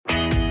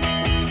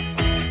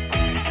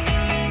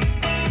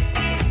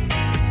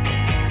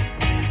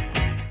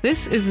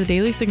This is the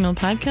Daily Signal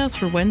podcast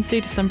for Wednesday,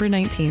 December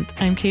 19th.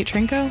 I'm Kate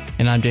Trinko.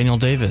 And I'm Daniel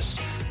Davis.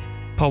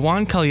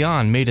 Pawan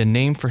Kalyan made a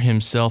name for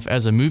himself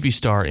as a movie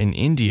star in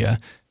India.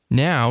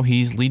 Now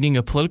he's leading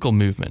a political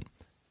movement.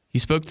 He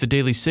spoke to the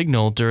Daily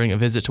Signal during a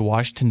visit to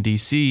Washington,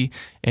 D.C.,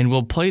 and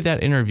we'll play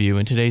that interview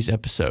in today's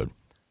episode.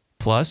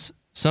 Plus,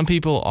 some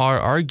people are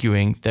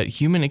arguing that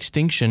human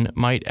extinction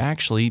might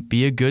actually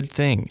be a good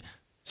thing.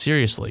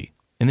 Seriously,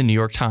 in the New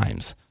York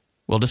Times.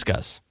 We'll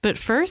discuss. But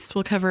first,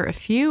 we'll cover a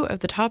few of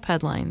the top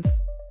headlines.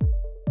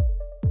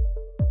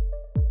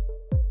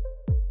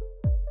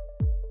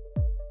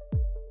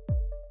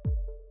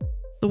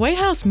 The White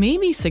House may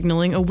be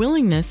signaling a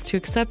willingness to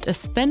accept a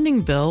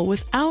spending bill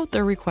without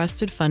the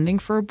requested funding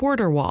for a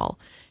border wall.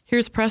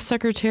 Here's Press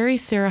Secretary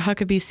Sarah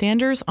Huckabee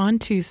Sanders on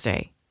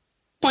Tuesday.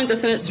 The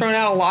Senate's thrown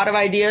out a lot of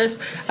ideas.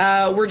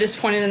 We're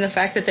disappointed in the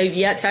fact that they've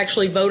yet to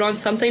actually vote on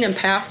something and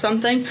pass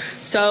something.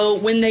 So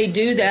when they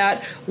do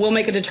that, we'll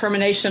make a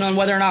determination on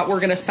whether or not we're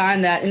going to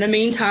sign that. In the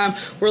meantime,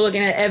 we're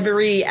looking at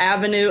every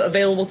avenue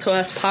available to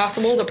us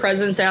possible. The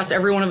president's asked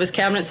every one of his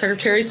cabinet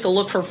secretaries to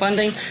look for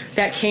funding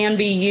that can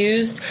be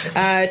used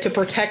to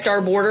protect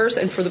our borders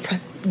and for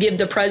give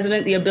the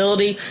president the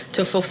ability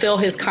to fulfill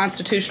his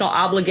constitutional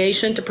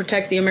obligation to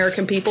protect the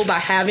American people by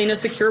having a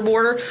secure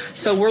border.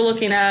 So we're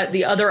looking at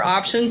the other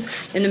options.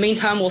 In the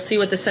meantime, we'll see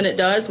what the Senate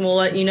does, and we'll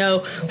let you know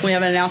when we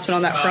have an announcement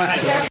on that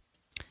front.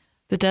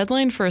 The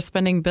deadline for a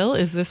spending bill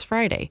is this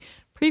Friday.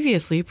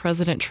 Previously,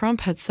 President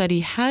Trump had said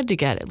he had to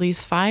get at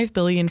least $5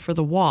 billion for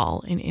the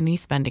wall in any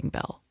spending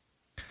bill.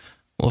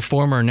 Well,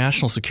 former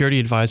National Security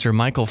Advisor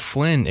Michael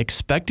Flynn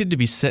expected to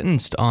be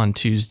sentenced on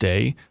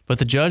Tuesday, but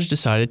the judge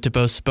decided to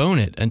postpone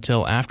it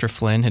until after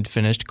Flynn had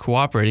finished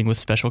cooperating with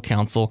special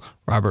counsel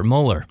Robert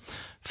Mueller.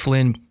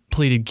 Flynn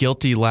pleaded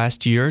guilty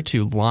last year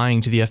to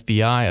lying to the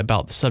FBI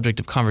about the subject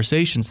of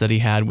conversations that he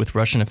had with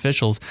Russian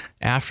officials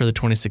after the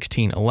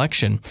 2016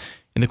 election.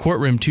 In the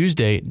courtroom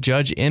Tuesday,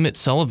 Judge Emmett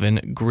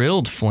Sullivan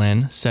grilled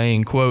Flynn,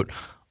 saying, quote,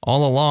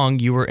 "All along,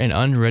 you were an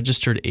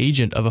unregistered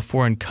agent of a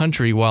foreign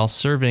country while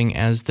serving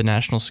as the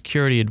national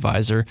security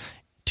advisor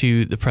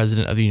to the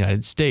President of the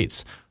United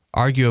States.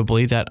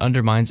 Arguably, that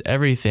undermines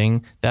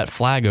everything that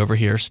flag over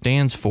here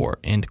stands for,"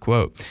 end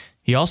quote.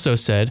 He also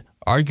said,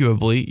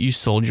 "Arguably, you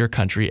sold your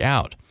country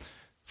out."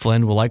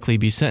 Flynn will likely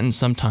be sentenced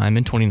sometime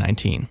in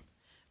 2019.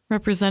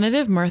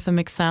 Representative Martha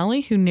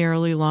McSally, who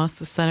narrowly lost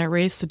the Senate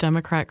race to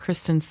Democrat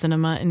Kristen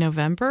Sinema in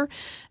November,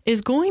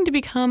 is going to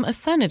become a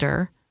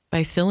senator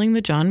by filling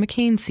the John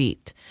McCain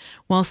seat.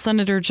 While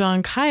Senator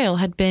John Kyle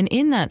had been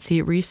in that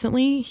seat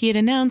recently, he had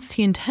announced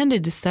he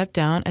intended to step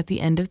down at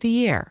the end of the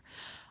year.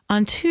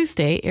 On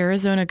Tuesday,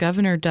 Arizona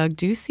Governor Doug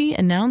Ducey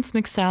announced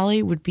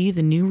McSally would be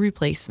the new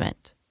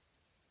replacement.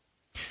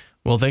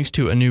 Well, thanks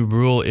to a new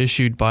rule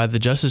issued by the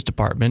Justice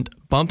Department,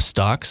 bump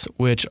stocks,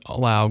 which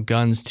allow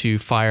guns to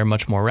fire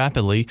much more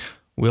rapidly,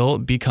 will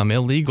become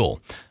illegal.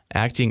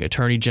 Acting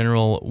Attorney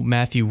General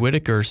Matthew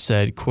Whitaker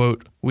said,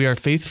 quote, "We are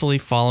faithfully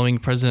following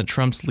President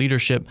Trump's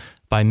leadership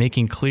by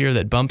making clear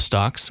that bump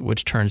stocks,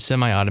 which turn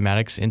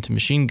semi-automatics into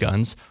machine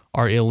guns,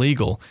 are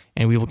illegal,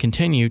 and we will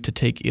continue to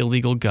take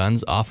illegal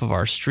guns off of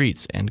our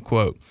streets," end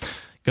quote.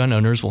 Gun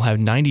owners will have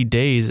 90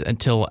 days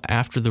until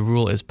after the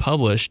rule is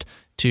published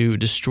to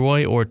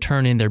destroy or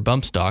turn in their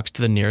bump stocks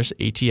to the nearest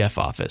ATF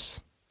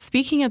office.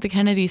 Speaking at the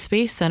Kennedy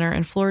Space Center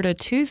in Florida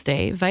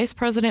Tuesday, Vice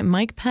President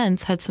Mike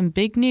Pence had some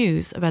big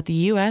news about the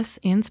U.S.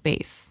 and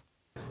space.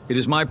 It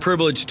is my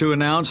privilege to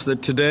announce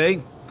that today,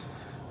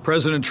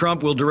 President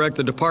Trump will direct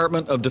the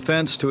Department of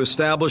Defense to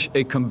establish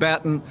a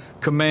combatant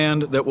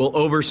command that will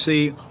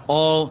oversee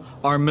all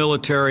our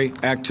military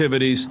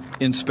activities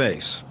in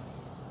space.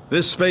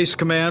 This space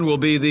command will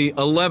be the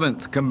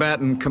 11th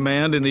combatant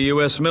command in the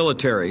U.S.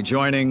 military,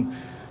 joining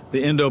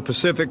the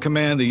Indo-Pacific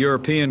Command, the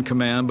European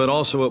Command, but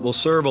also it will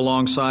serve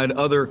alongside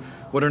other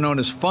what are known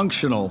as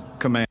functional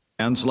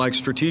commands like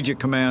Strategic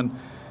Command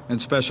and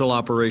Special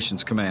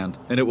Operations Command,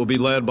 and it will be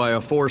led by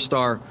a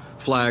 4-star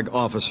flag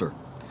officer.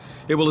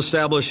 It will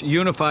establish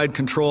unified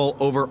control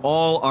over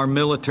all our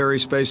military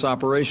space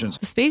operations.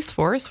 The Space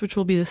Force, which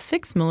will be the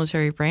 6th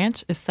military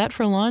branch, is set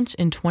for launch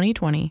in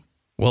 2020.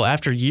 Well,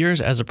 after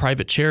years as a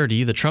private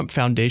charity, the Trump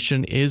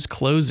Foundation is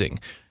closing.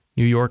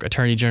 New York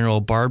Attorney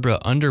General Barbara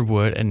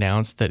Underwood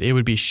announced that it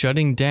would be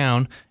shutting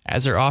down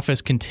as her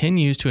office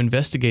continues to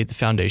investigate the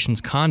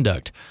foundation's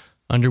conduct.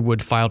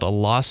 Underwood filed a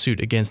lawsuit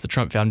against the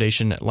Trump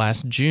Foundation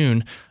last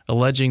June,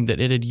 alleging that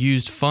it had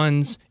used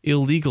funds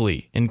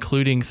illegally,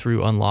 including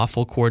through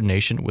unlawful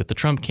coordination with the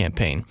Trump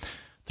campaign.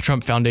 The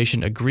Trump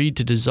Foundation agreed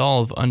to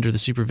dissolve under the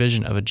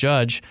supervision of a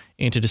judge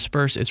and to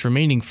disperse its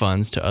remaining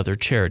funds to other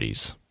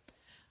charities.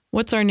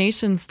 What's our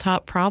nation's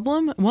top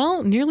problem?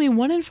 Well, nearly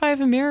 1 in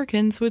 5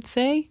 Americans would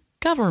say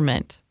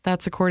government.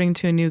 That's according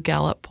to a new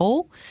Gallup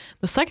poll.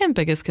 The second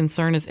biggest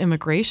concern is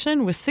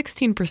immigration, with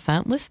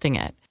 16% listing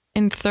it.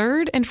 In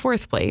third and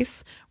fourth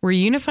place, we're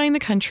unifying the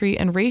country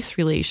and race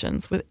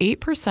relations with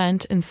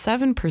 8% and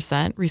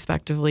 7%,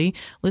 respectively,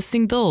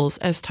 listing those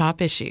as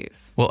top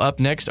issues. Well, up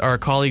next, our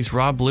colleagues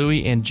Rob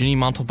Bluey and Ginny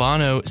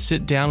Montalbano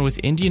sit down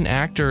with Indian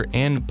actor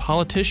and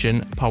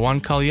politician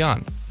Pawan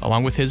Kalyan,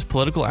 along with his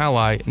political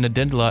ally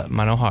Nadendra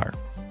Manohar.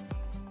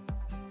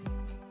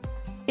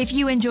 If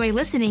you enjoy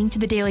listening to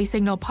the Daily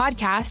Signal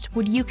podcast,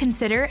 would you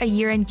consider a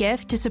year-end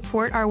gift to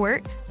support our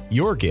work?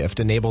 Your gift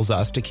enables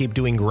us to keep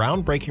doing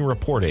groundbreaking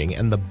reporting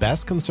and the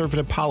best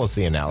conservative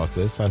policy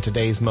analysis on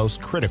today's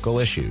most critical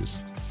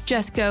issues.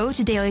 Just go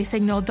to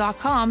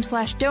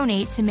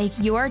dailysignal.com/donate to make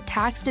your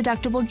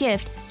tax-deductible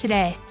gift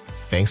today.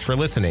 Thanks for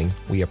listening.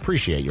 We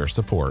appreciate your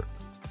support.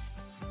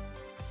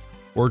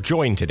 We're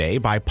joined today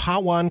by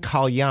Pawan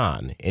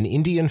Kalyan, an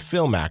Indian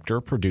film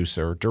actor,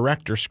 producer,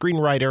 director,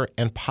 screenwriter,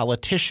 and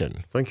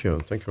politician. Thank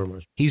you. Thank you very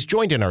much. He's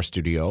joined in our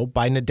studio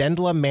by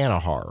Nadendra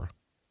Manohar,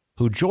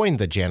 who joined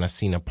the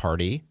Janasena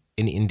Party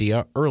in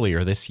India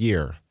earlier this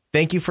year.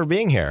 Thank you for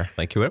being here.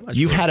 Thank you very much.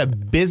 You've had a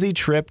busy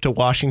trip to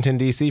Washington,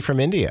 D.C. from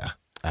India.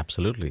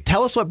 Absolutely.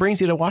 Tell us what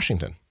brings you to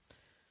Washington.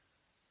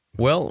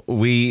 Well,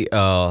 we,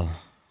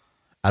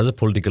 as a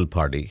political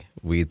party,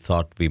 we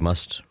thought we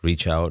must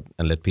reach out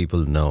and let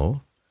people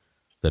know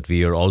that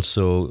we are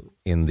also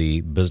in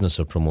the business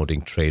of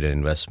promoting trade and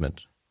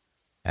investment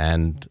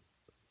and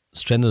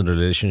strengthen the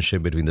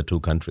relationship between the two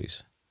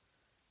countries.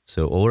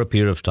 So over a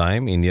period of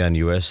time, India and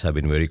US have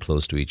been very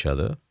close to each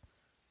other,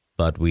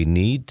 but we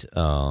need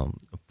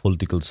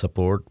political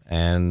support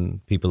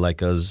and people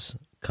like us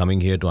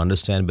coming here to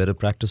understand better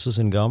practices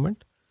in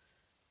government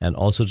and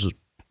also to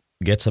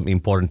get some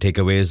important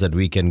takeaways that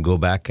we can go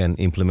back and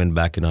implement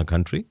back in our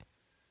country.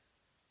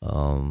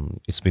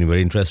 It's been a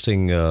very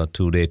interesting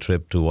 2-day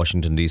trip to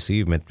Washington,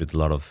 D.C. We met with a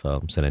lot of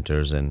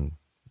senators and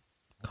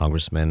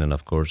congressmen and,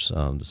 of course,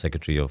 the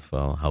Secretary of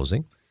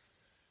Housing.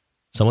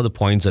 Some of the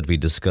points that we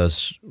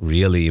discussed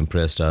really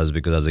impressed us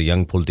because as a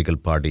young political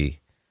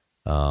party,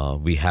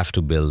 we have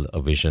to build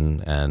a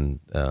vision and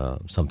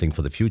something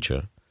for the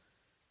future.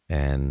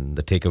 And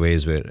the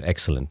takeaways were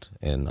excellent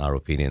in our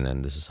opinion,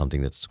 and this is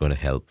something that's going to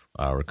help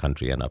our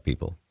country and our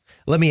people.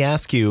 Let me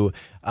ask you,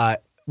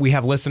 we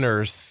have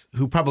listeners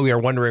who probably are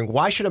wondering,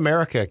 why should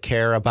America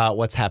care about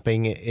what's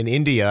happening in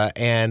India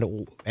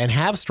and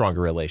have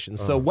stronger relations?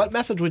 So what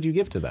message would you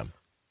give to them?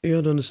 You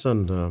have to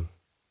understand, the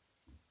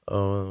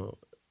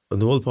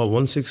world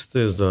 1/6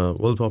 is the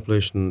world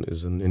population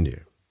is in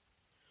India.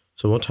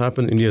 So what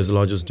happened? India is the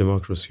largest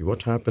democracy.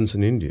 What happens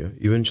in India,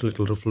 eventually it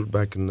will reflect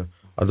back in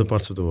other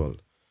parts of the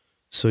world.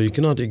 So you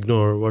cannot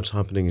ignore what's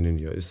happening in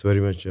India. It's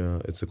very much,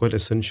 it's quite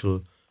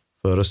essential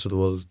for the rest of the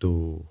world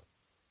to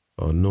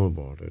know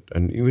about it.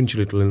 And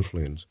eventually it will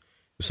influence.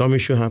 If some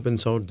issue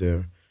happens out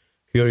there,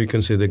 here you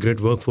can say the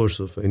great workforce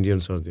of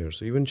Indians are there.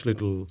 So eventually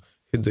it will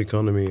hit the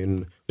economy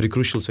in very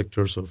crucial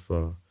sectors of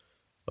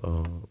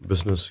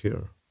business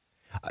here.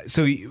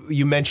 So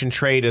you mentioned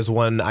trade as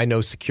one. I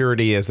know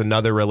security is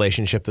another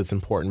relationship that's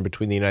important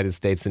between the United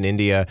States and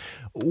India.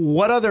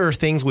 What other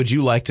things would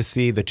you like to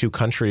see the two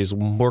countries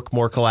work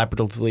more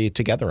collaboratively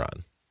together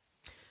on?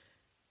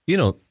 You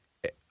know,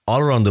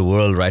 all around the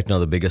world right now,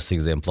 the biggest thing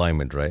is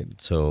employment, right?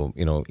 So,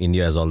 you know,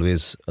 India has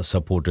always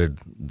supported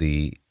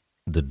the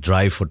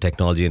drive for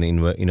technology and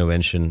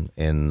innovation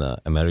in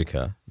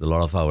America. A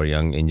lot of our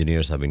young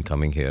engineers have been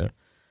coming here.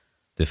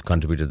 They've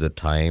contributed their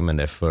time and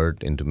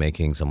effort into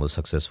making some of the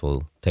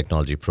successful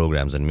technology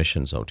programs and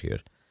missions out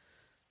here.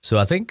 So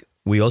I think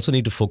we also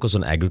need to focus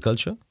on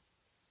agriculture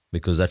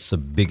because that's the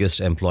biggest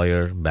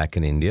employer back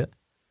in India.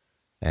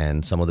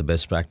 And some of the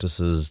best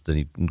practices,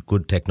 the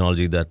good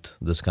technology that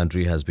this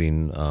country has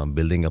been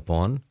building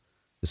upon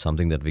is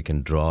something that we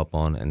can draw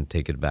upon and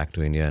take it back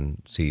to India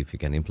and see if we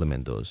can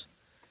implement those.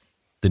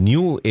 The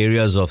new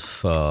areas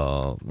of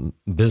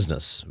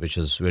business, which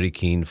is very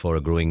keen for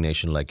a growing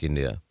nation like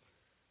India,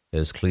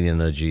 is clean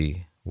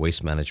energy,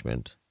 waste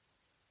management,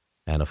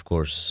 and of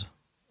course,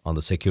 on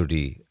the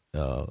security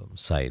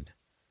side,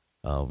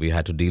 we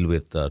had to deal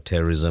with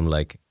terrorism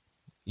like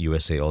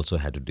USA also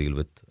had to deal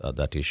with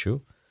that issue.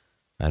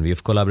 And we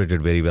have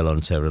collaborated very well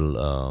on several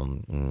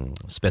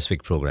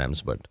specific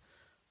programs. But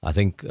I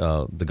think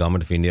the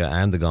government of India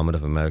and the government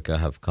of America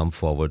have come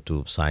forward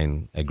to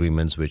sign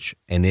agreements which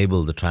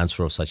enable the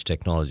transfer of such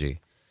technology,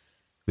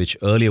 which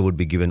earlier would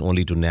be given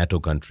only to NATO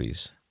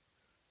countries.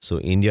 So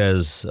India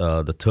is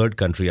the third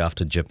country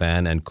after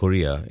Japan and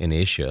Korea in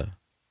Asia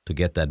to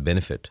get that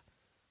benefit,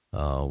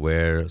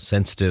 where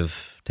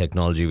sensitive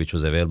technology which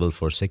was available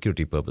for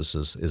security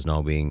purposes is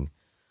now being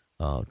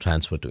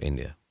transferred to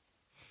India.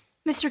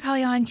 Mr.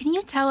 Kalyan, can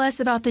you tell us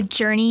about the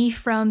journey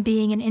from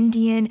being an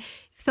Indian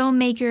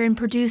filmmaker and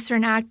producer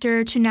and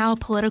actor to now a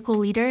political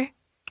leader?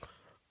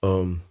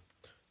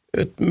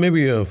 It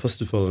maybe first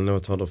of all, I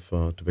never thought of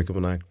to become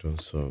an actor.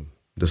 So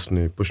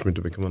destiny pushed me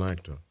to become an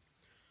actor.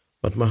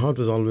 But my heart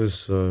was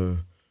always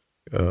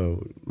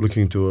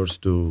looking towards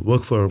to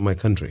work for my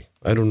country.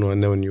 I don't know. I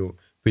never knew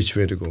which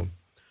way to go.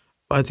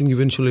 I think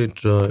eventually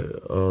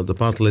the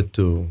path led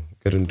to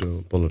get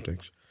into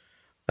politics.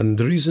 And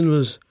the reason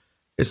was,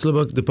 It's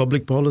about the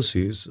public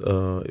policies,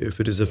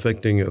 if it is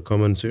affecting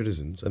common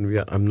citizens.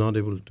 And I'm not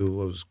able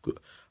to,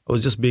 I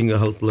was just being a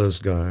helpless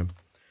guy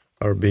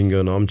or being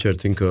an armchair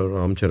thinker or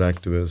armchair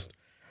activist.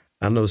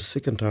 And I was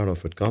sick and tired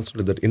of it.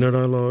 Constantly, that inner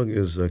dialogue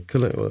is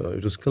killing.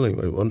 It was killing.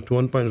 To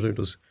one point, it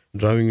was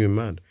driving me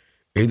mad.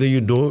 Either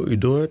you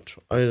do it,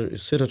 I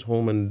sit at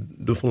home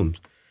and do films.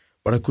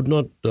 But I could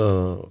not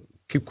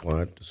keep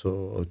quiet.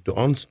 So to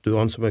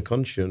answer my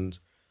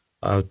conscience,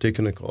 I've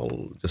taken a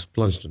call, just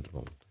plunged into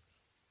politics.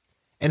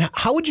 And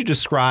how would you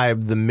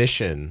describe the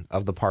mission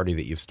of the party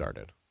that you've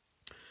started?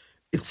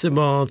 It's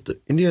about,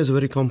 India is a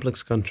very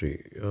complex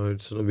country.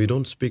 We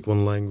don't speak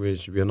one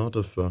language. We are not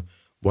of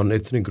one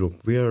ethnic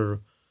group. We are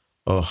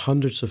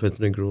hundreds of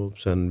ethnic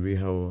groups, and we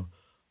have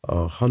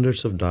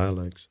hundreds of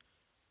dialects.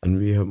 And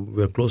we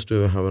are close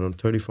to have around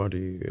 30,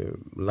 40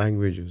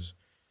 languages,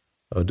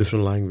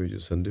 different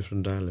languages and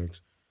different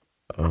dialects.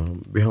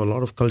 We have a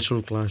lot of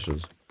cultural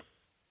clashes.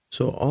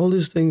 So all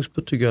these things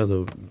put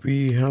together,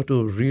 we have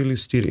to really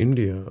steer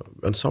India.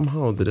 And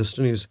somehow the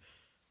destiny is,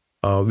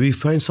 we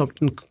find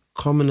something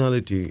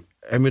commonality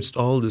amidst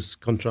all these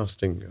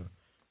contrasting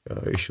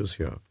issues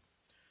here.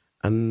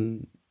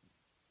 And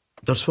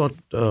that's what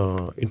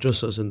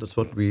interests us, and that's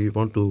what we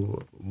want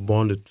to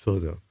bond it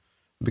further.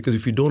 Because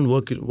if you don't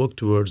work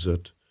towards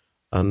it,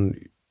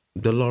 and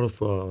there are a lot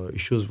of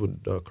issues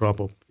would crop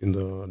up in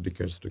the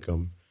decades to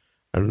come.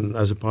 And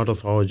as a part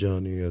of our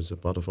journey, as a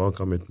part of our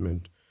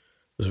commitment,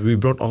 so we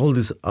brought all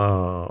this.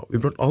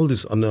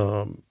 And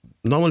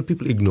normal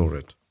people ignore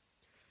it,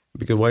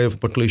 because why a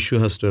particular issue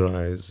has to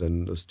arise,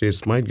 and the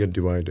states might get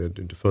divided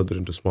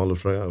into smaller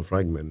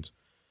segments.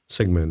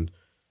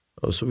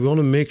 So we want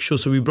to make sure.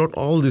 So we brought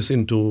all this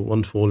into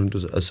one fold,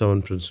 into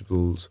 7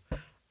 principles,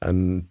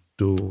 and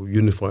to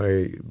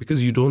unify.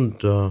 Because you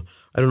don't.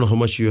 I don't know how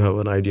much you have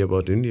an idea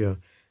about India.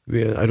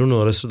 I don't know.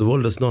 The rest of the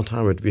world does not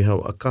have it. We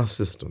have a caste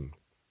system,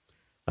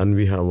 and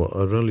we have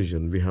a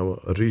religion. We have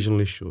a regional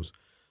issues.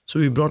 So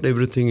we brought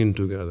everything in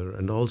together,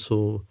 and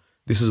also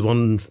this is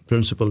one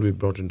principle we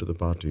brought into the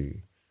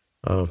party,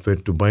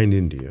 to bind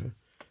India,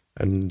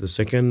 and the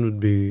second would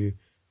be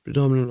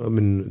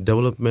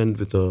development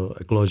with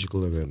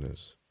ecological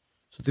awareness.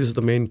 So this is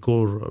the main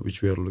core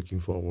which we are looking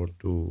forward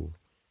to.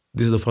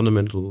 This is the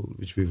fundamental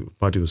which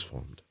party was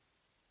formed.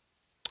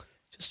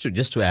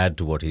 Just to add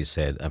to what he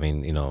said, I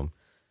mean,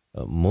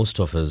 most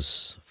of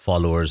his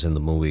followers in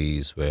the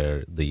movies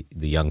were the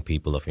young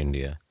people of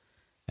India,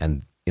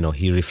 and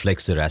he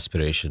reflects their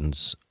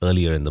aspirations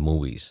earlier in the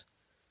movies.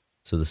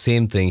 So the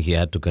same thing he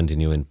had to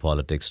continue in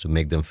politics to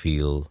make them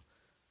feel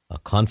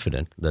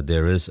confident that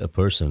there is a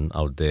person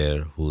out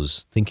there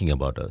who's thinking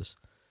about us.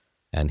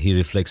 And he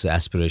reflects the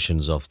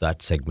aspirations of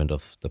that segment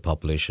of the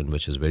population,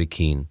 which is very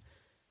keen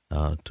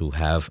to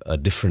have a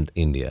different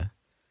India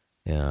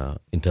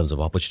in terms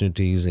of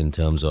opportunities, in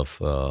terms of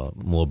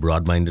more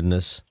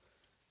broad-mindedness,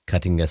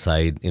 cutting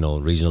aside,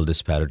 regional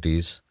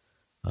disparities,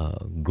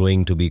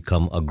 growing to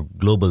become a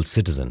global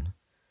citizen.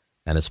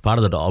 And as part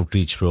of that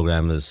outreach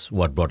program is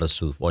what brought us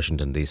to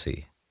Washington,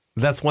 D.C.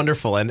 That's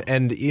wonderful.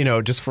 And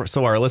just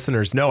so our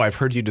listeners know, I've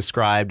heard you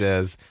described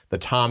as the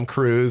Tom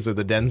Cruise or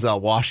the Denzel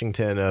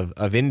Washington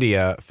of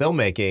India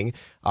filmmaking.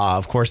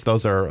 Of course,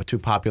 those are 2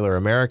 popular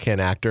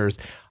American actors.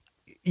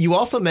 You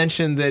also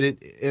mentioned that,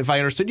 if I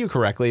understood you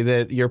correctly,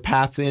 that your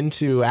path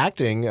into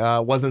acting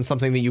wasn't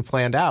something that you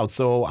planned out.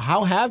 So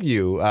how have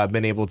you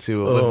been able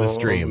to live this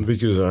dream?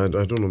 Because I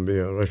don't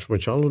know, right from my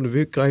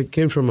childhood, I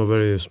came from a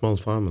very small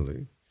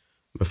family.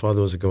 My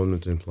father was a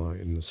government employee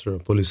in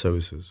police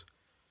services.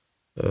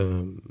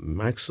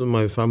 My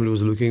family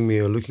was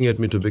looking at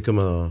me to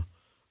become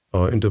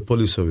into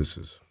police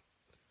services.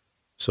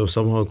 So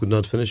somehow I could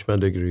not finish my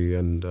degree,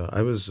 and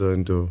I was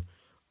into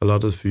a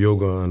lot of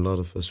yoga and a lot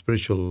of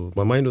spiritual.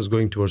 My mind was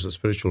going towards the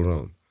spiritual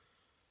realm.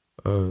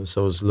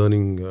 So I was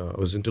learning. I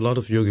was into a lot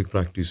of yogic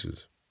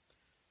practices.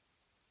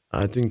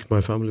 I think my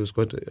family was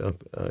quite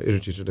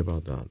irritated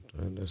about that,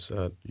 and I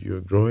said,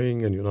 "You're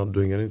growing and you're not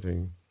doing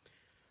anything."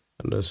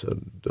 And I said,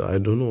 "I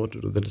don't know what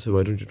to do." Then they said,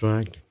 "Why don't you try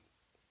acting?"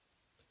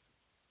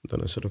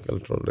 Then I said, "Okay,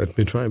 let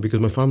me try," because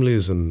my family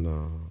is in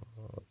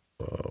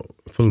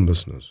film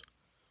business.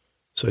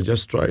 So I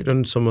just tried,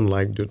 and someone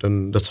liked it,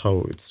 and that's how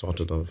it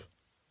started off.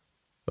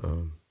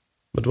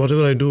 But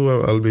whatever I do,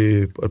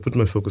 I put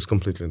my focus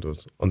completely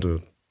onto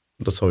it.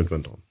 That's how it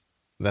went on.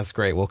 That's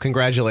great. Well,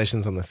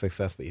 congratulations on the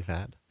success that you've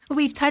had.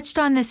 We've touched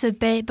on this a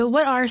bit, but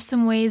what are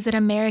some ways that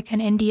America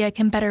and India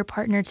can better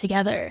partner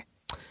together?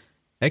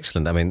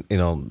 Excellent. I mean,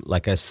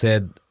 like I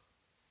said,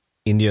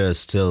 India is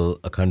still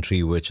a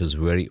country which is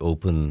very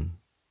open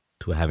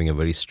to having a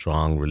very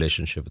strong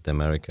relationship with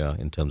America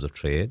in terms of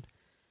trade.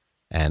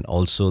 And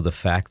also the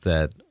fact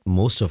that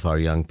most of our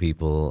young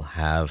people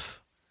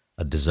have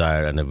a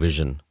desire and a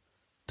vision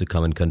to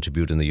come and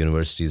contribute in the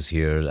universities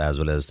here as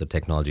well as the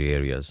technology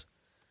areas.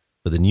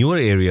 But the newer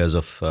areas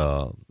of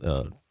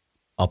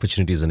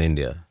opportunities in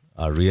India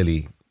are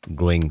really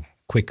growing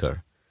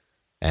quicker.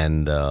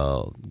 And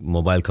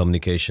mobile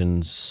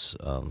communications,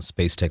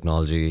 space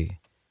technology,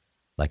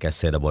 like I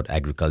said about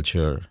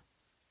agriculture,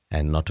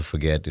 and not to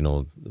forget,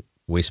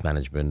 waste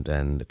management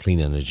and clean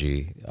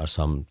energy are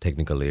some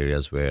technical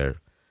areas where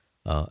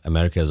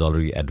America has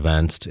already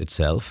advanced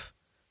itself,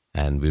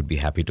 and we'd be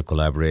happy to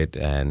collaborate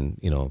and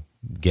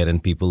get in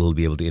people who'll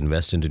be able to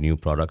invest into new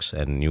products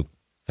and new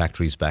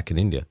factories back in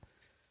India.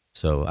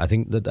 So I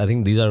think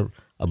these are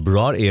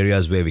broad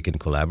areas where we can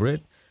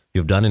collaborate.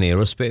 We've done in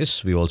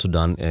aerospace. We've also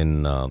done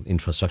in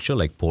infrastructure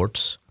like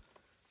ports.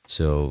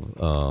 So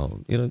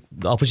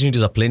the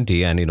opportunities are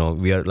plenty, and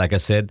we are, like I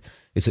said,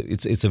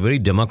 it's a very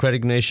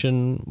democratic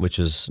nation, which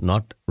is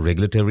not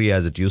regulatory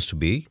as it used to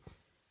be,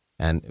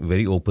 and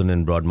very open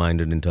and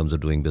broad-minded in terms of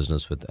doing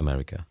business with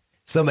America.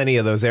 So many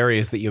of those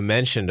areas that you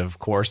mentioned, of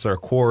course, are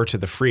core to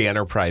the free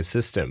enterprise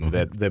system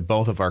that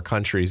both of our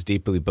countries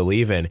deeply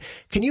believe in.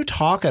 Can you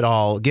talk at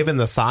all, given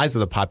the size of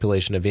the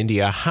population of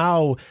India,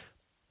 how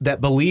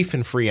that belief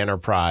in free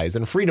enterprise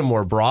and freedom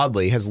more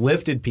broadly has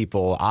lifted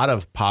people out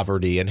of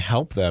poverty and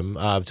helped them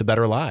to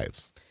better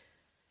lives?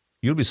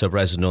 You'll be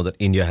surprised to know that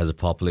India has a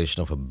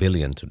population of 1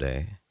 billion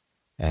today.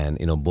 And,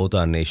 both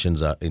our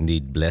nations are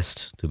indeed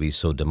blessed to be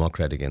so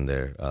democratic in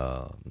their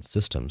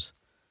systems.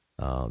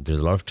 There's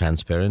a lot of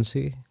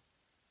transparency.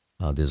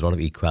 There's a lot of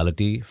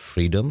equality,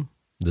 freedom.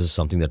 This is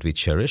something that we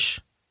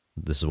cherish.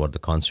 This is what the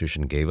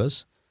Constitution gave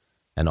us.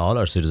 And all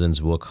our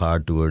citizens work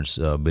hard towards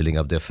building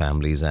up their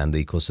families and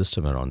the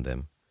ecosystem around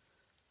them.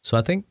 So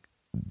I think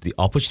the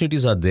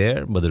opportunities are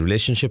there, but the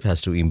relationship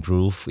has to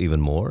improve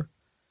even more.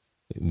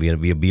 We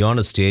are beyond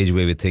a stage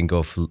where we think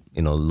of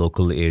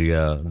local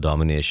area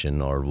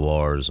domination or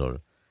wars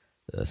or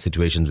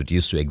situations which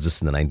used to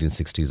exist in the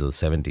 1960s or the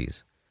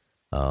 70s.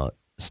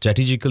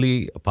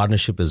 Strategically, a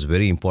partnership is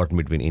very important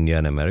between India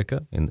and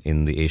America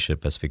in the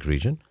Asia-Pacific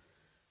region.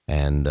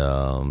 And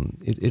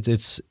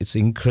it's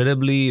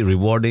incredibly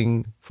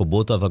rewarding for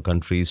both of our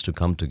countries to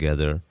come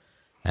together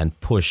and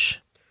push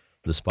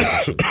this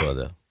partnership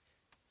further.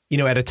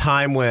 At a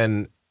time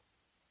when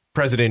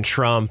President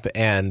Trump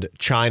and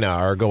China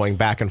are going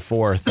back and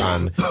forth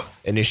on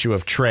an issue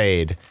of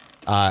trade,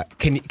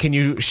 can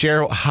you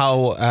share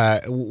how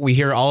we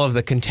hear all of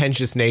the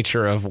contentious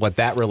nature of what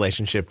that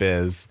relationship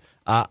is?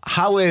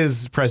 How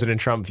is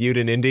President Trump viewed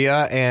in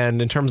India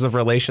and in terms of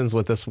relations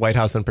with this White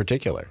House in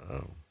particular?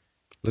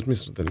 Let me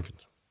think.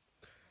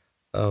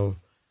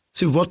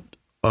 See what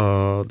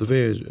the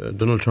way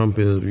Donald Trump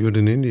is viewed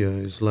in India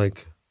is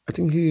like, I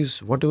think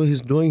whatever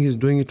he's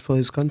doing it for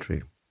his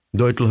country.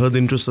 Though it will hurt the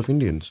interests of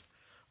Indians,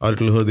 or it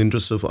will hurt the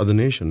interests of other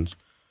nations.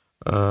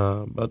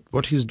 But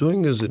what he's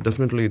doing is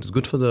definitely it's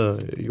good for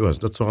the U.S.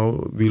 That's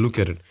how we look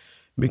at it.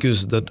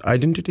 Because that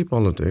identity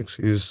politics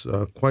is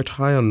quite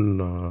high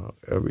on,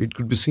 it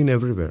could be seen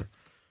everywhere,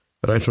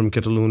 right from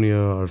Catalonia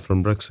or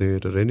from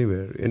Brexit or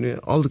anywhere, in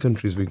all the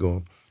countries we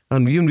go.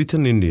 And even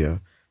within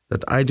India,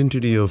 that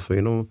identity of,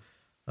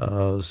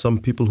 some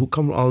people who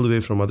come all the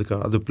way from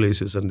other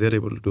places and they're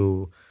able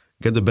to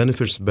get the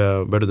benefits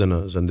better than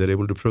us, and they're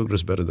able to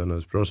progress better than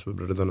us, prosper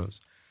better than us.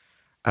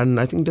 And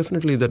I think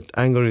definitely that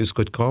anger is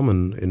quite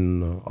common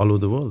in all over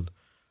the world.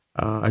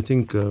 I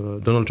think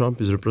Donald Trump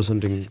is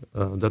representing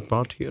that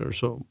part here.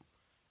 So,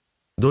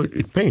 though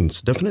it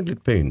pains, definitely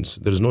it pains.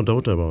 There is no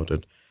doubt about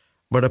it.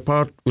 But a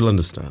part will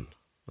understand.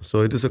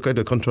 So it is a kind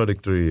of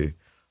contradictory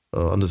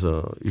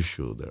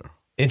issue there.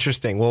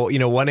 Interesting. Well,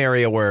 one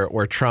area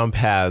where Trump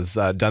has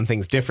done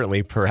things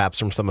differently, perhaps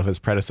from some of his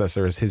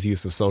predecessors, his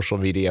use of social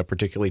media,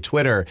 particularly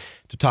Twitter,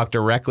 to talk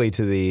directly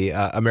to the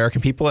American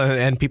people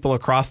and people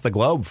across the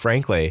globe,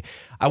 frankly.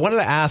 I wanted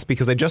to ask,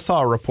 because I just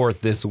saw a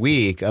report this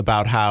week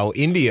about how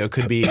India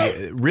could be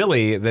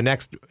really the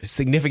next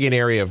significant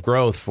area of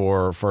growth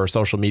for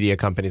social media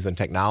companies and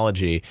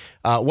technology.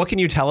 What can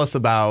you tell us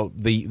about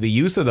the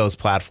use of those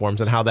platforms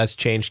and how that's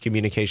changed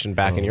communication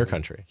back in your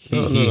country?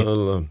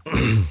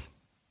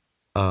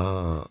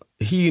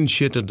 He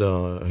initiated,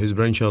 his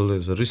brainchild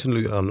is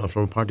recently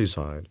from a party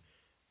side.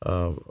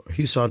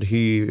 He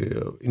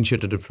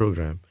initiated a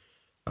program.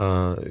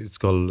 It's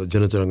called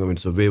Janatarangam.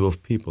 It's a wave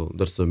of people.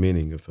 That's the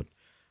meaning of it.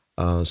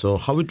 So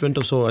how it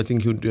went, so I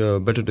think you'd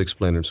better to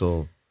explain it.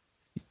 So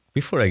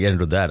before I get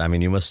into that,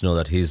 you must know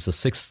that he's the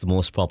 6th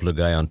most popular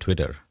guy on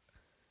Twitter.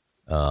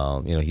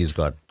 He's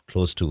got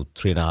close to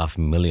 3.5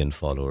 million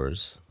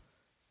followers.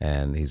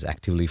 And he's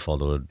actively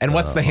followed. And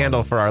what's the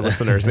handle for our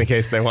listeners in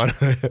case they want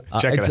to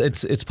check it out?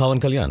 It's Pawan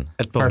Kalyan.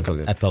 At Pawan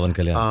Kalyan. At Pawan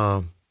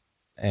Kalyan.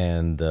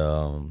 And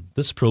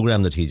this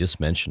program that he just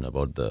mentioned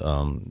about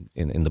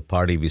in the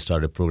party, we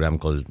started a program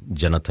called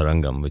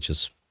Janatarangam, which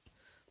is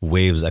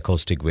waves,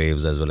 acoustic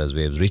waves, as well as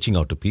waves, reaching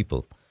out to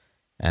people.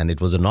 And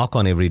it was a knock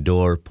on every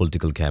door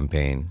political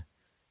campaign.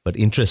 But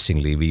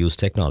interestingly, we used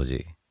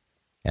technology.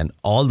 And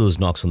all those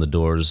knocks on the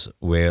doors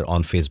were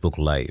on Facebook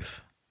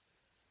Live.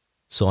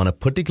 So on a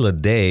particular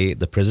day,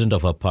 the president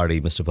of our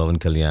party, Mr. Pawan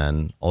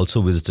Kalyan,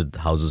 also visited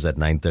houses at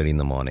 9:30 in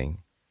the morning.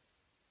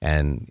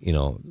 And,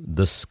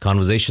 this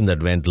conversation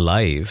that went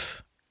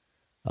live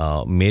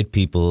made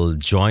people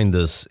join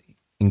this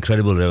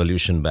incredible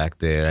revolution back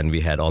there. And we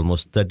had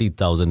almost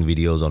 30,000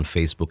 videos on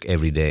Facebook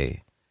every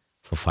day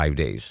for 5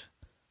 days,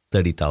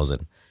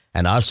 30,000.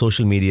 And our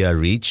social media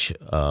reach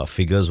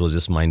figures was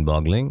just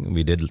mind-boggling.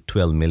 We did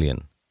 12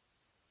 million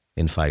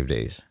in 5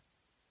 days.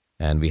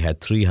 And we had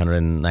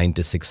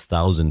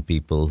 396,000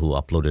 people who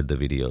uploaded the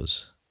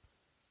videos.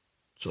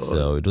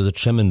 So it was a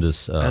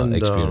tremendous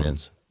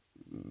experience.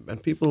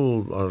 And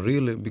people are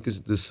really,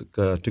 because this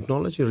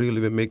technology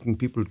really making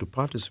people to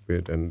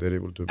participate, and they're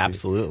able to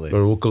Absolutely. be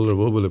very vocal or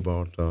verbal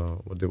about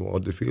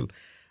what they feel.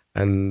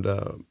 And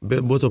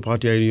both the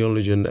party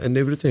ideology and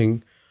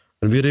everything.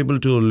 And we're able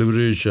to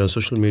leverage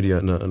social media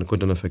in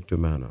quite an effective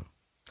manner.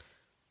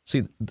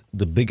 See,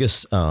 the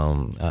biggest,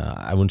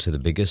 I wouldn't say the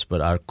biggest,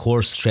 but our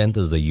core strength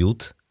is the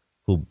youth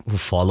who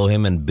follow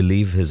him and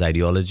believe his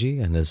ideology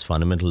and his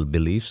fundamental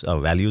beliefs,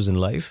 values in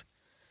life.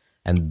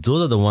 And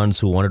those are the ones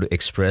who wanted to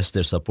express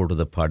their support to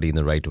the party in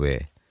the right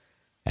way.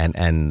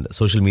 And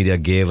social media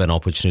gave an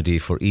opportunity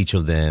for each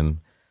of them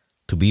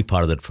to be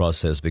part of that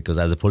process, because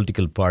as a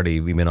political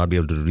party, we may not be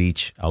able to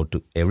reach out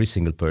to every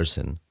single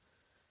person.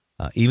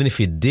 Even if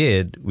we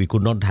did, we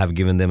could not have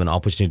given them an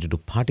opportunity to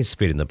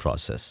participate in the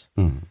process.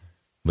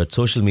 But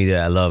social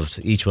media allowed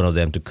each one of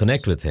them to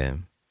connect with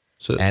him.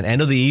 So, and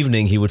end of the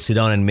evening, he would sit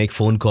down and make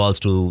phone calls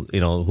to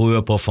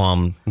whoever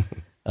performed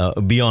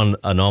beyond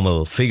a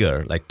normal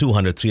figure, like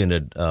 200,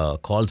 300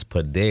 calls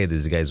per day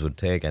these guys would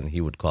take, and he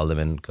would call them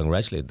and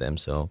congratulate them.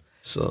 So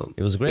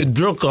it was great. It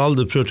broke all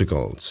the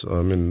protocols.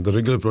 I mean, the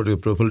regular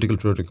political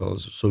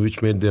protocols, so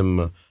which made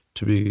them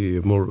to be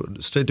more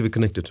straight to be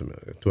connected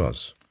to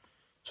us.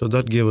 So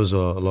that gave us a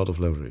lot of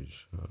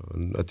leverage.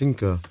 And I think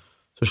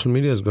social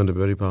media is going to be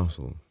very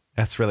powerful.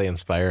 That's really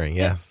inspiring,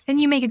 yes.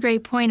 And you make a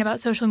great point about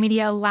social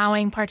media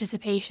allowing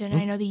participation.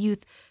 I know the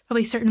youth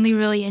probably certainly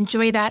really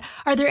enjoy that.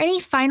 Are there any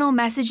final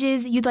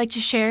messages you'd like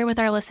to share with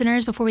our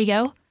listeners before we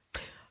go?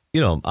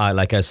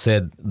 Like I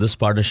said, this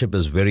partnership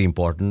is very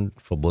important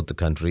for both the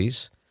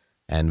countries.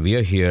 And we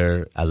are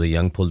here as a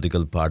young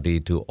political party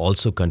to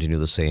also continue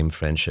the same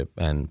friendship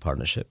and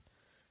partnership.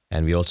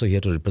 And we're also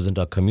here to represent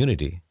our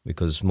community,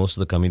 because most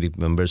of the community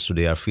members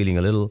today are feeling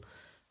a little,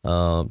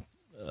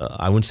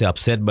 I wouldn't say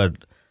upset, but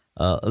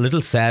a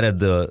little sad at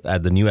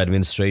the new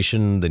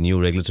administration, the new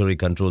regulatory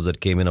controls that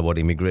came in about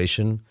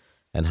immigration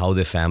and how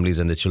their families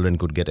and their children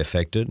could get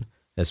affected,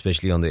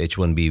 especially on the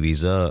H-1B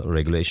visa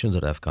regulations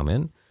that have come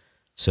in.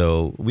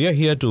 So we are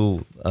here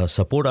to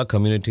support our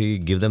community,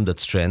 give them that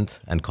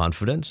strength and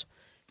confidence.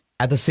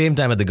 At the same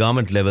time, at the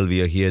government level,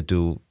 we are here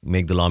to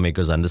make the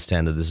lawmakers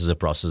understand that this is a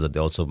process that they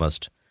also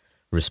must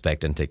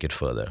respect and take it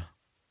further.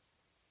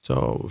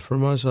 So from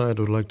my side,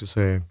 I would like to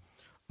say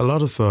a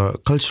lot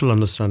of cultural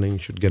understanding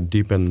should get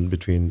deepened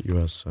between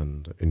U.S.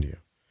 and India,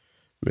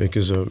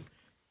 because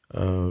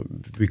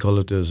we call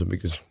it as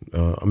because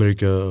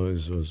America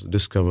was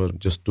discovered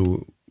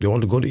they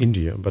want to go to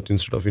India, but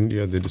instead of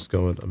India, they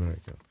discovered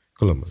America,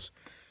 Columbus.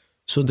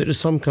 So there is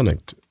some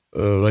connect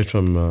right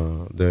from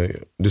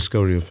the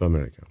discovery of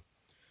America.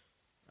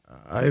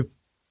 And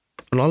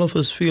all of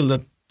us feel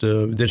that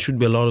there should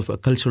be a lot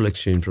of cultural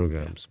exchange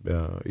programs.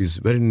 Is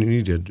very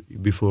needed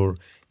before,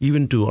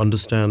 even to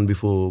understand,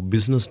 before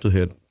business to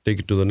take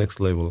it to the next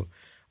level.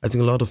 I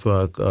think a lot of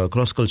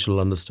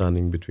cross-cultural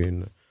understanding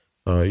between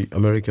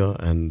America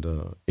and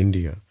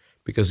India,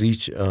 because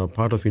each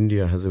part of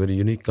India has a very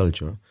unique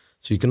culture.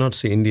 So you cannot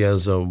see India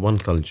as one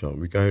culture,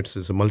 because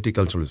it's a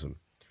multiculturalism.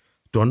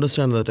 To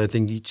understand that, I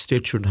think each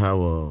state should have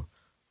a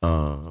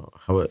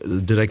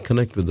direct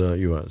connect with the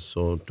U.S.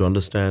 So to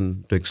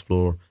understand, to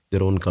explore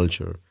their own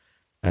culture.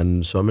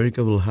 And so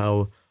America will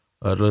have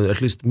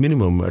at least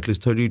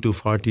 30 to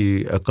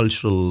 40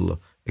 cultural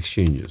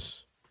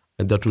exchanges.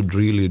 And that would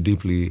really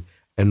deeply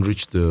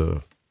enrich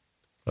the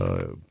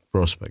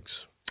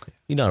prospects.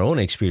 In our own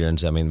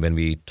experience, when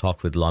we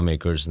talked with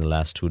lawmakers in the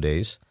last 2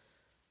 days,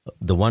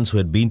 the ones who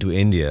had been to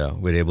India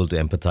were able to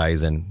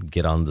empathize and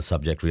get on the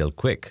subject real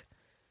quick.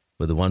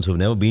 But the ones who have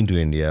never been to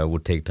India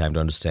would take time to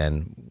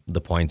understand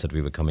the points that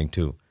we were coming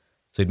to.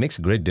 So it makes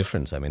a great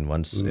difference.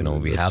 Once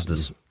we have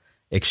this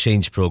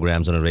exchange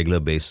programs on a regular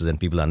basis and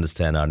people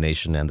understand our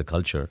nation and the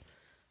culture,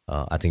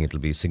 I think it'll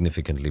be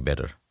significantly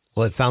better.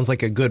 Well, it sounds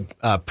like a good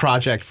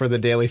project for the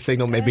Daily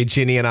Signal. Maybe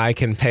Ginny and I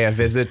can pay a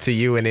visit to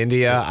you in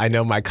India. I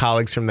know my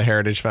colleagues from the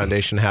Heritage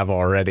Foundation have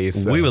already.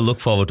 So. We will look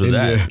forward to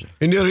that.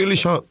 India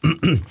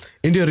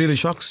really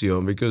shocks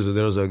you, because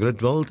there is a great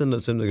wealth and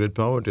a great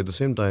poverty. At the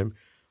same time,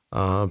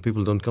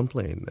 people don't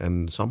complain.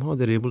 And somehow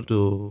they're able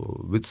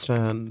to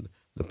withstand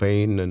the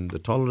pain, and the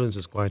tolerance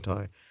is quite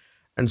high.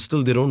 And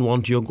still they don't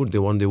want your good, they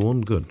want their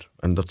own good.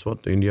 And that's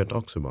what India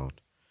talks about.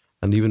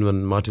 And even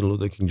when Martin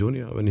Luther King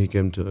Jr., when he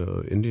came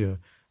to India,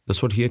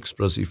 that's what he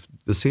expressed. If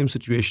the same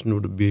situation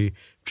would be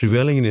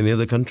prevailing in any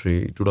other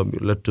country, it would have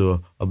led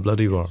to a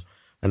bloody war.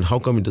 And how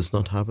come it does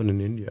not happen in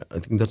India? I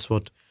think that's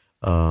what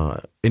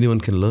anyone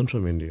can learn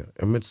from India.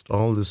 Amidst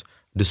all these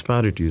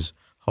disparities,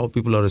 how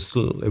people are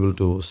still able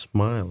to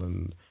smile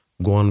and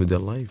go on with their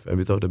life and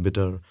without a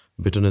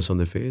bitterness on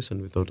their face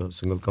and without a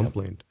single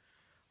complaint.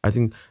 I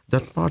think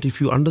that part,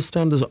 if you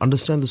understand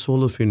the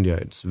soul of India,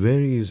 it's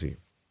very easy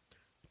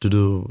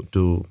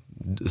to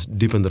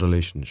deepen the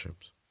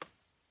relationships.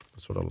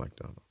 That's what I like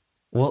to know.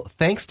 Well,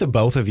 thanks to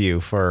both of you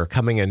for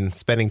coming and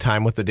spending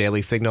time with the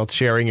Daily Signal,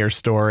 sharing your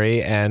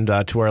story, and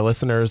to our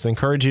listeners,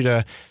 encourage you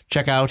to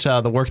check out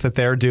the work that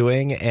they're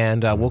doing,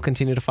 and we'll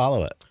continue to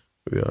follow it.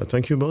 Yeah,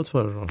 thank you both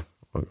for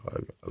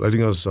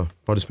letting us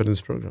participate in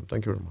this program.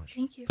 Thank you very much.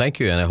 Thank you.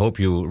 Thank you. And I hope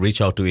you reach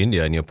out to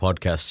India in your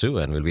podcast too,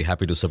 and we'll be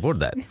happy to support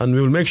that. And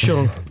we will make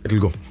sure it'll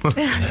go.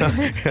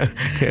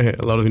 A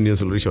lot of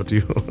Indians will reach out to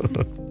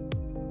you.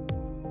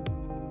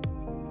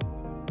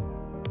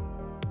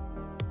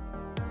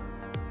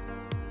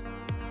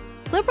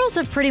 Liberals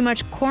have pretty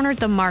much cornered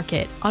the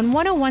market on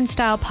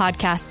 101-style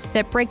podcasts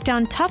that break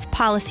down tough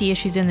policy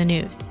issues in the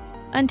news.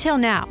 Until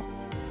now.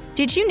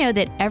 Did you know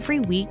that every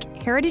week,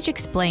 Heritage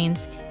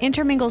Explains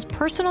intermingles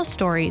personal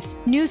stories,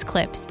 news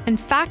clips, and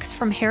facts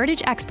from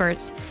Heritage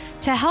experts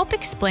to help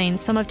explain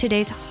some of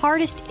today's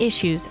hardest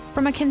issues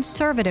from a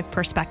conservative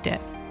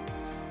perspective?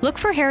 Look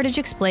for Heritage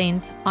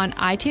Explains on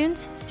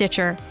iTunes,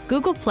 Stitcher,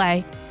 Google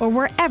Play, or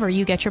wherever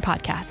you get your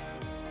podcasts.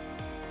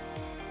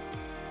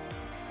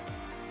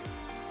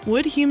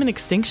 Would human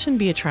extinction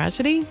be a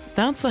tragedy?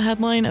 That's the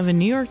headline of a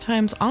New York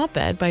Times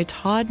op-ed by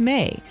Todd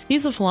May.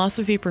 He's a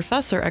philosophy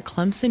professor at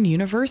Clemson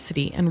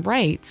University and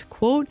writes,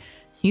 quote,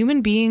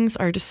 "Human beings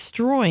are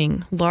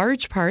destroying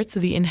large parts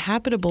of the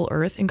inhabitable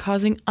earth and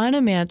causing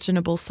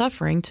unimaginable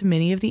suffering to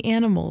many of the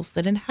animals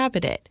that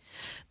inhabit it.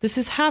 This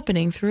is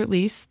happening through at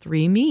least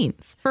three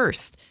means.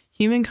 First,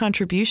 human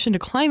contribution to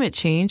climate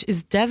change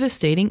is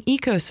devastating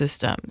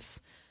ecosystems.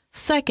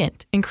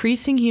 Second,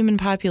 increasing human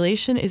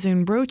population is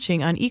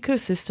encroaching on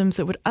ecosystems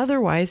that would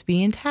otherwise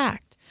be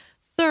intact.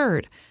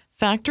 Third,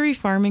 factory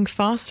farming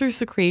fosters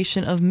the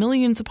creation of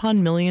millions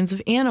upon millions of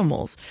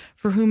animals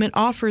for whom it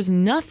offers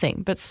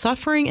nothing but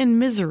suffering and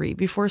misery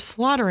before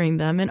slaughtering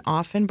them in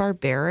often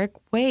barbaric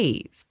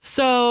ways."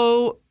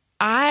 So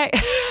I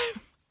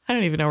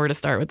don't even know where to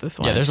start with this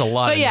one. Yeah, there's a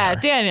lot. But yeah,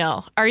 there.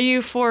 Daniel, are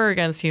you for or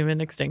against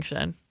human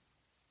extinction?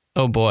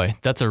 Oh boy,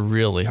 that's a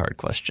really hard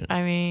question.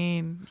 I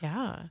mean,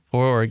 yeah.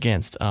 For or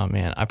against? Oh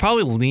man, I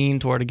probably lean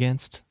toward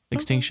against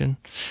extinction,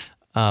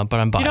 but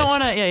I'm biased. You don't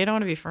want to. Yeah, you don't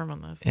want to be firm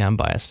on this. Yeah, I'm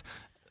biased.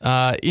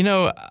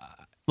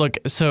 Look.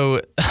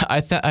 So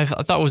I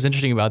thought what was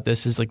interesting about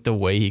this is like the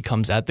way he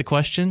comes at the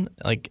question.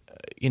 Like,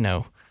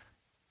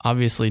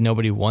 obviously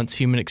nobody wants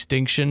human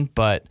extinction,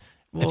 but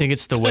I think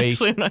it's the way.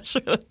 Actually, I'm not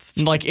sure that's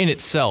true. Like in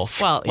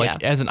itself. Well,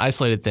 like yeah. as an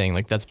isolated thing,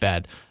 like that's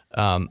bad.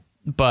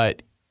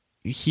 But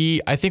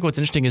I think what's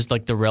interesting is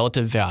like the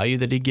relative value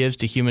that he gives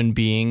to human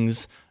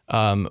beings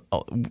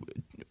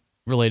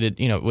related,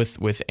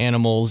 with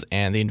animals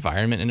and the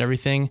environment and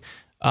everything.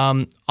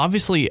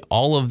 Obviously,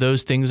 all of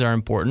those things are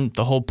important.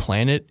 The whole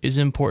planet is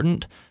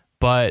important,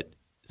 but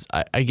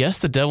I guess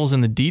the devil's in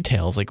the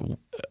details. Like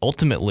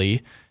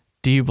ultimately,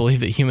 do you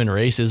believe that human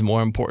race is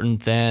more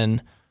important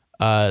than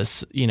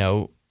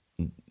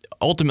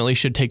ultimately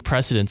should take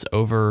precedence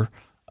over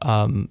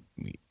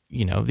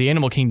the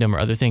animal kingdom or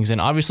other things?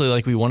 And obviously,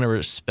 like we want to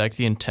respect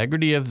the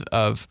integrity of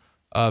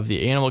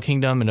the animal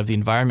kingdom and of the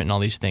environment and all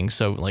these things.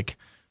 So like,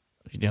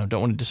 don't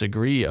want to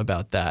disagree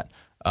about that.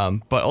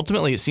 But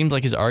ultimately, it seems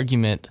like his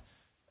argument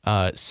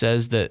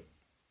says that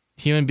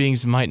human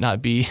beings might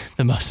not be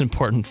the most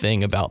important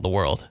thing about the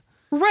world.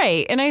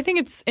 Right. And I think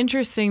it's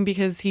interesting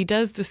because he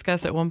does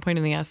discuss at one point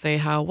in the essay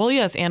how, well,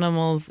 yes,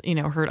 animals,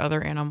 hurt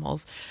other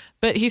animals,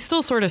 but he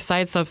still sort of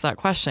sidesteps that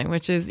question,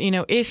 which is,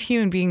 if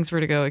human beings were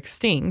to go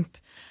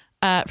extinct,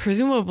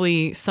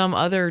 presumably some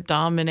other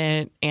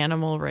dominant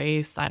animal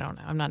race, I don't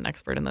know, I'm not an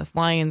expert in this,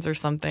 lions or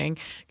something,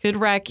 could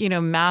wreak,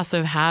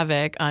 massive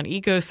havoc on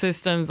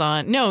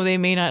ecosystems no, they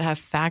may not have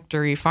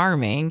factory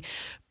farming,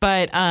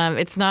 but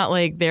it's not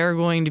like they're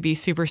going to be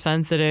super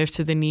sensitive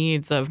to the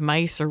needs of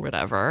mice or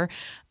whatever.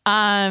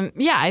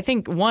 I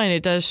think one,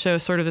 it does show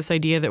sort of this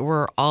idea that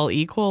we're all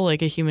equal,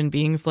 like a human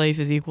being's life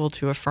is equal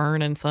to a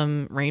fern and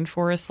some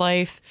rainforest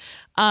life,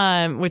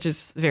 which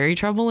is very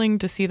troubling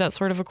to see that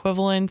sort of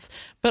equivalence.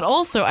 But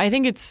also, I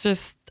think it's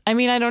just, I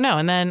don't know.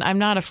 And then I'm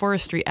not a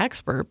forestry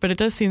expert, but it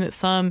does seem that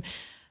some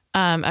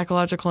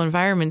ecological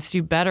environments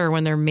do better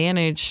when they're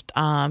managed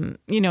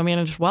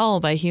well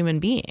by human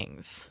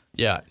beings.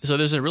 Yeah. So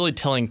there's a really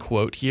telling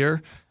quote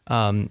here.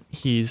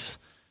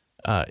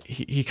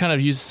 He kind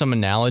of uses some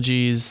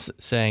analogies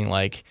saying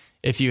like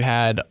if you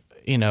had,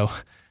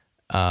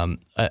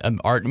 an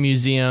art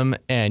museum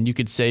and you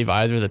could save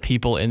either the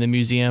people in the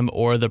museum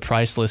or the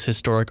priceless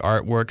historic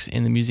artworks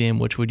in the museum,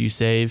 which would you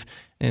save?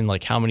 And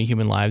like how many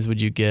human lives would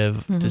you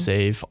give to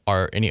save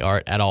any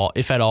art at all,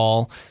 if at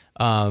all?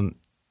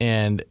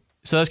 And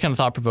so that's kind of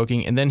thought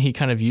provoking. And then he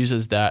kind of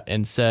uses that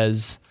and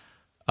says,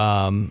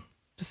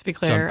 just to be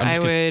clear, I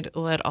would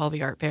let all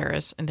the art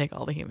perish and take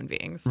all the human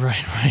beings.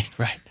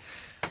 Right.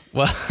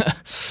 Well,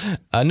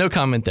 no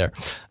comment there.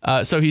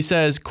 So he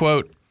says,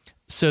 quote,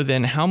 "So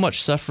then how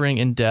much suffering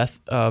and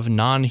death of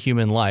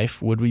non-human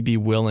life would we be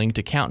willing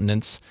to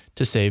countenance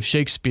to save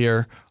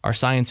Shakespeare, our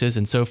sciences,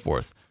 and so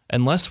forth?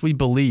 Unless we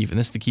believe," and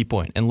this is the key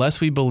point, "unless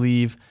we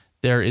believe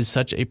there is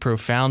such a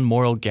profound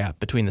moral gap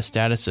between the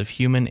status of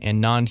human and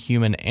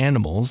non-human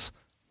animals,"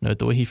 note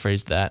the way he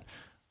phrased that,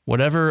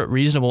 whatever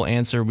reasonable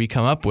answer we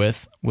come up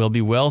with will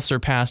be well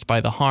surpassed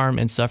by the harm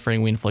and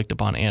suffering we inflict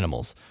upon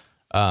animals.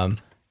 And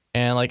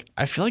like,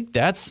 I feel like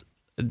that's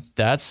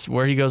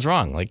where he goes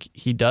wrong. Like,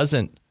 he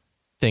doesn't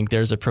think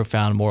there's a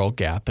profound moral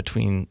gap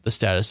between the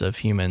status of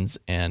humans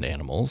and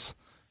animals.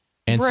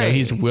 And so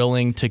he's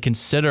willing to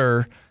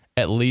consider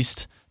at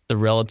least the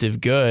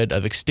relative good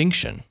of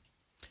extinction.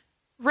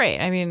 Right.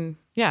 I mean,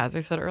 yeah, as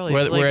I said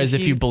earlier. Whereas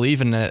if you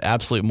believe in an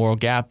absolute moral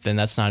gap, then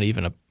that's not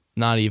even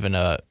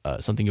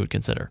something you would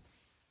consider.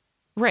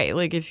 Right.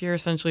 Like, if you're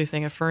essentially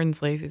saying a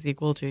fern's life is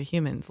equal to a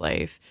human's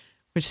life,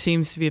 which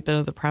seems to be a bit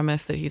of the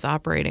premise that he's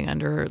operating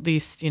under, or at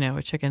least,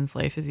 a chicken's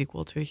life is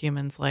equal to a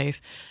human's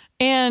life.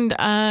 And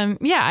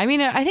yeah, I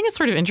mean, I think it's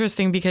sort of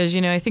interesting because,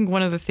 I think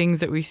one of the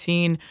things that we've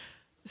seen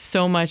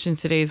so much in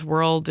today's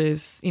world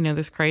is,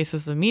 this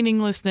crisis of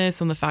meaninglessness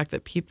and the fact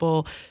that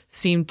people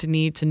seem to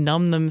need to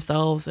numb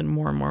themselves in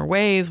more and more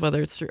ways,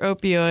 whether it's through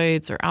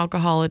opioids or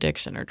alcohol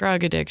addiction or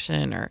drug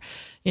addiction or,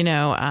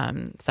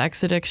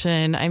 sex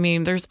addiction. I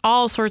mean, there's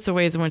all sorts of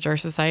ways in which our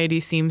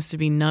society seems to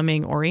be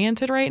numbing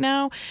oriented right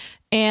now.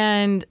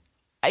 And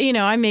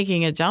I'm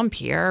making a jump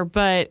here,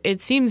 but it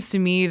seems to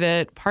me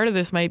that part of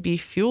this might be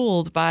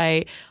fueled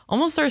by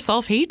almost our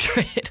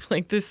self-hatred,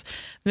 like this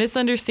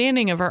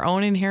misunderstanding of our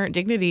own inherent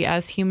dignity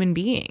as human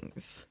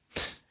beings.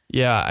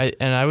 Yeah,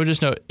 I would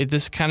just note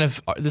this kind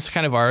of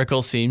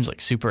article seems like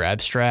super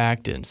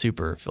abstract and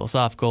super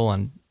philosophical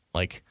and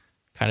like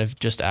kind of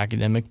just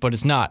academic, but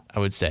it's not. I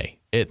would say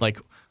it like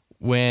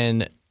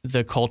when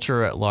the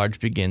culture at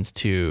large begins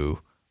to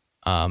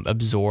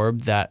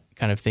absorb that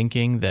kind of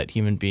thinking that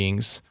human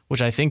beings,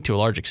 which I think to a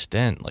large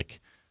extent,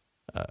 like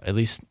at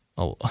least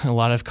a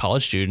lot of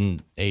college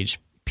student age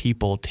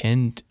people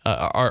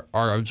are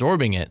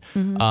absorbing it.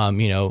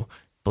 Mm-hmm.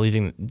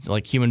 Believing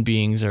like human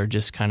beings are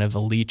just kind of a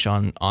leech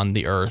on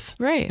the earth.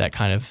 Right. That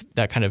kind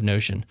of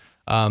notion.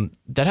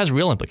 That has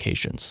real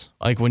implications.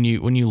 Like when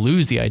you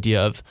lose the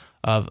idea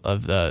of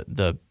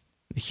the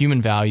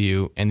human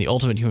value and the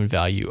ultimate human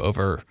value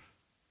over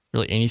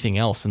really anything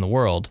else in the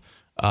world.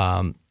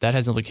 That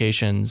has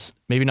implications,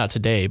 maybe not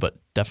today, but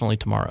definitely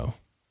tomorrow.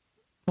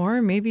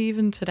 Or maybe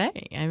even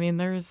today. I mean,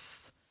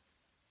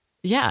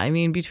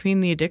 between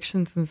the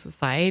addictions in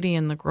society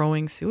and the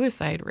growing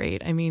suicide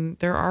rate, I mean,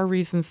 there are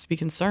reasons to be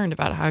concerned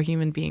about how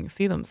human beings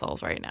see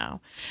themselves right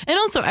now. And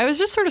also, I was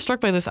just sort of struck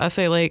by this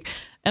essay,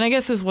 and I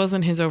guess this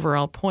wasn't his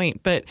overall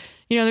point, but,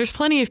 there's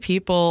plenty of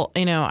people,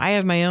 I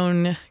have my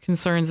own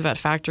concerns about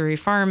factory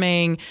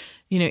farming,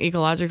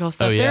 ecological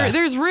stuff. Oh, yeah.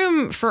 There's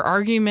room for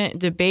argument,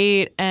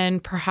 debate,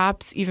 and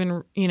perhaps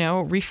even,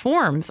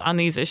 reforms on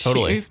these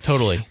issues.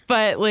 Totally.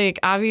 But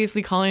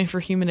obviously calling for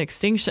human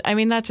extinction, I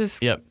mean, that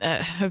just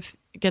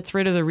gets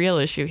rid of the real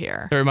issue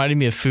here. It reminded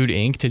me of Food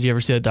Inc. Did you ever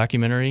see that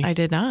documentary? I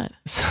did not.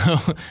 So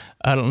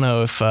I don't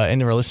know if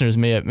any of our listeners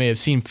may have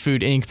seen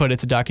Food Inc., but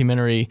it's a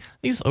documentary, I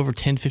think it's over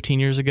 10, 15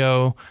 years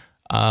ago.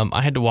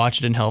 I had to watch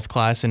it in health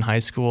class in high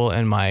school,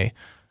 and my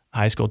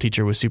high school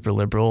teacher was super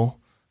liberal,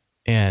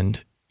 and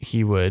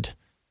he would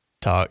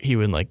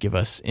give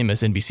us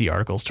MSNBC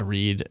articles to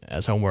read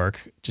as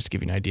homework, just to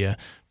give you an idea.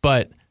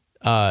 But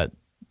the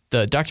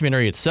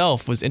documentary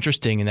itself was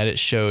interesting in that it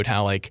showed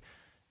how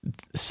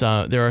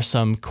there are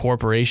some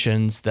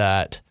corporations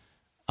that,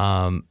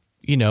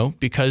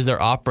 because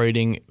they're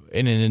operating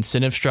in an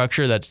incentive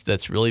structure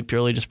that's really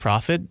purely just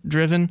profit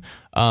driven,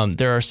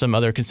 there are some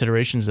other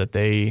considerations that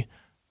they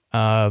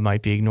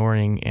might be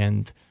ignoring.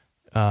 And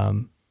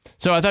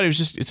so I thought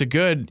it's a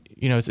good,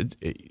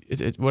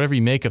 it's whatever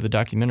you make of the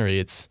documentary,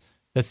 that's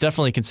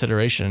definitely a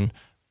consideration.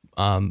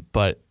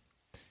 But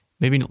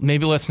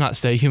maybe let's not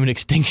say human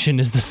extinction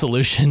is the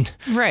solution,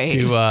 right?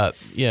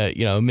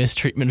 To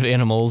mistreatment of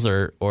animals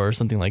or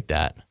something like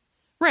that.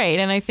 Right.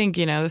 And I think,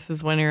 this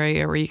is one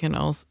area where you can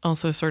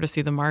also sort of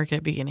see the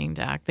market beginning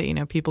to act,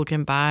 that, people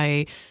can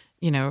buy,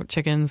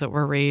 chickens that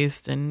were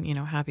raised in,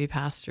 happy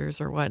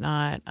pastures or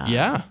whatnot.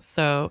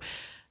 So,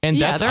 and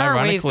there are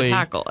ways to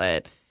tackle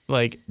it.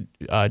 Like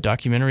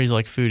documentaries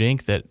like Food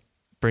Inc. that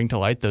bring to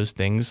light those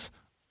things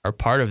are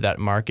part of that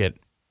market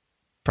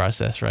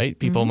process, right?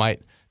 People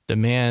might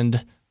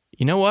demand,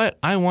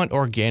 I want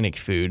organic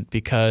food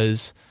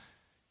because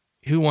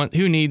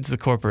who needs the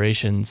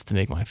corporations to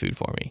make my food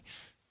for me?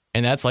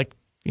 And that's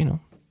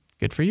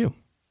good for you.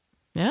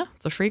 Yeah,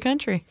 it's a free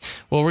country.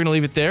 Well, we're going to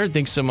leave it there.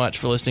 Thanks so much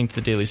for listening to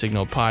the Daily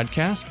Signal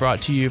podcast,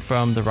 brought to you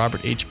from the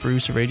Robert H.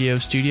 Bruce Radio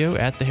Studio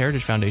at the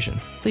Heritage Foundation.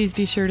 Please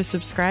be sure to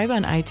subscribe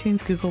on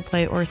iTunes, Google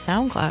Play, or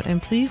SoundCloud,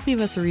 and please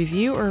leave us a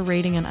review or a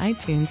rating on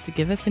iTunes to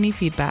give us any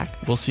feedback.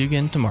 We'll see you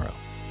again tomorrow.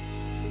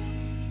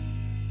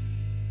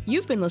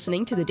 You've been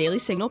listening to the Daily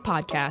Signal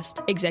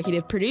podcast,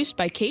 executive produced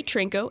by Kate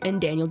Trinko and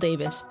Daniel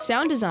Davis.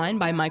 Sound design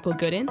by Michael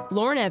Gooden,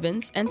 Lauren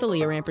Evans, and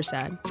Thalia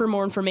Rampersad. For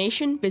more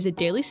information, visit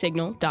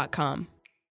dailysignal.com.